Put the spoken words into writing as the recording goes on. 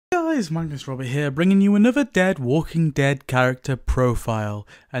guys, Magnus Robert here, bringing you another Walking Dead character profile,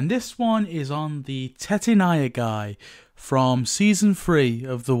 and this one is on the Tettigoniidae from Season 3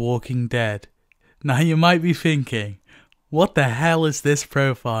 of The Walking Dead. Now you might be thinking, what the hell is this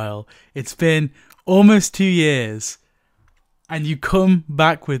profile? It's been almost 2 years, and you come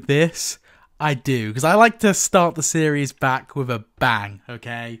back with this? I do, because I like to start the series back with a bang,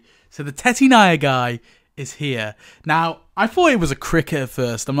 okay? So the Tettigoniidae is here. Now, I thought it was a cricket at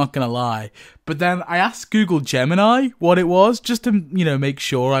first, I'm not going to lie. But then I asked Google Gemini what it was, just to, make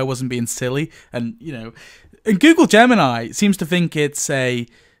sure I wasn't being silly. And, and Google Gemini seems to think it's a,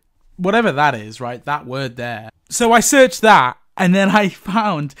 whatever that is, right? That word there. So I searched that, and then I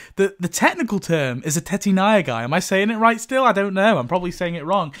found that the technical term is a Tettigoniidae. Am I saying it right still? I don't know. I'm probably saying it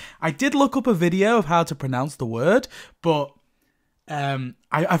wrong. I did look up a video of how to pronounce the word, but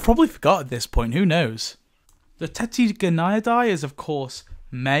I've probably forgot at this point. Who knows? The Tettigoniidae is, of course,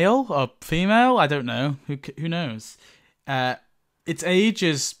 male or female. I don't know. Who knows? Its age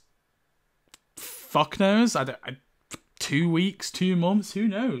is fuck knows. 2 weeks, 2 months. Who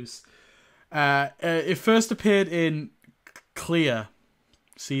knows? It first appeared in Clear,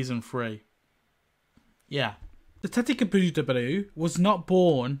 Season 3. Yeah. The Tettigoniidae was not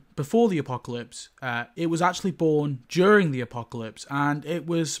born before the apocalypse. It was actually born during the apocalypse, and it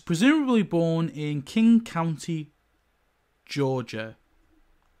was presumably born in King County, Georgia.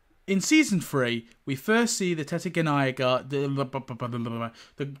 In Season 3, we first see the Tettigoniidae,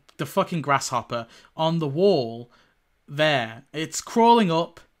 the fucking grasshopper, on the wall there. It's crawling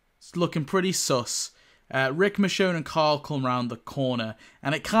up, it's looking pretty sus. Rick, Michonne and Carl come around the corner,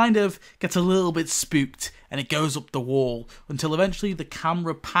 and it kind of gets a little bit spooked, and it goes up the wall until eventually the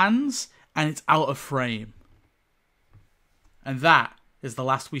camera pans and it's out of frame. And that is the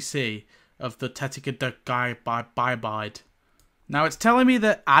last we see of the Tettigoniidae. Now it's telling me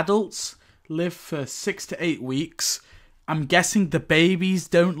that adults live for 6 to 8 weeks. I'm guessing the babies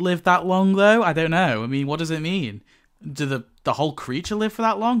don't live that long though. I don't know. I mean, what does it mean? Do the whole creature live for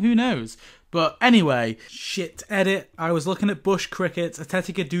that long? Who knows? But anyway, shit, edit. I was looking at bush crickets. A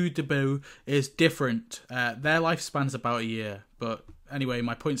Tettigoniidae is different. Their lifespan's about a year. But anyway,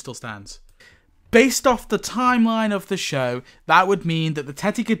 my point still stands. Based off the timeline of the show, that would mean that the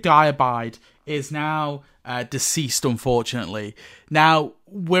Tettigoniidae is now deceased, unfortunately. Now,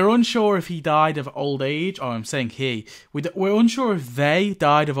 we're unsure if he died of old age. Oh, I'm saying he. We're unsure if they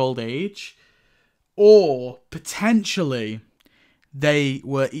died of old age. Or, potentially, they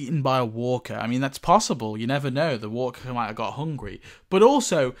were eaten by a walker. I mean, that's possible. You never know. The walker might have got hungry. But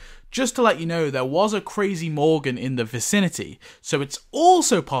also, just to let you know, there was a crazy Morgan in the vicinity. So it's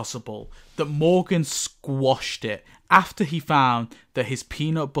also possible that Morgan squashed it after he found that his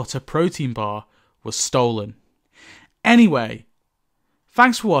peanut butter protein bar was stolen. Anyway,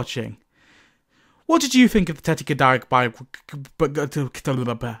 thanks for watching. What did you think of the Tettigoniidae?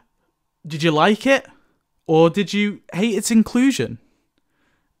 Did you like it? Or did you hate its inclusion?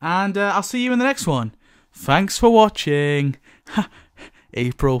 And I'll see you in the next one. Thanks for watching.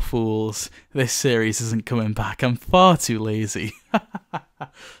 April Fools. This series isn't coming back. I'm far too lazy.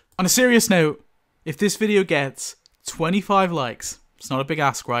 On a serious note, if this video gets 25 likes, it's not a big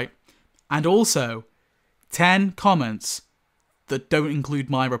ask, right? And also 10 comments that don't include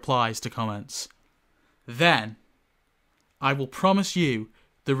my replies to comments, then I will promise you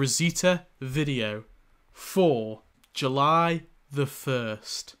the Rosita video for July the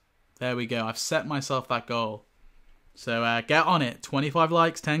 1st. There we go. I've set myself that goal. So get on it. 25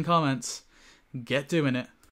 likes, 10 comments. Get doing it.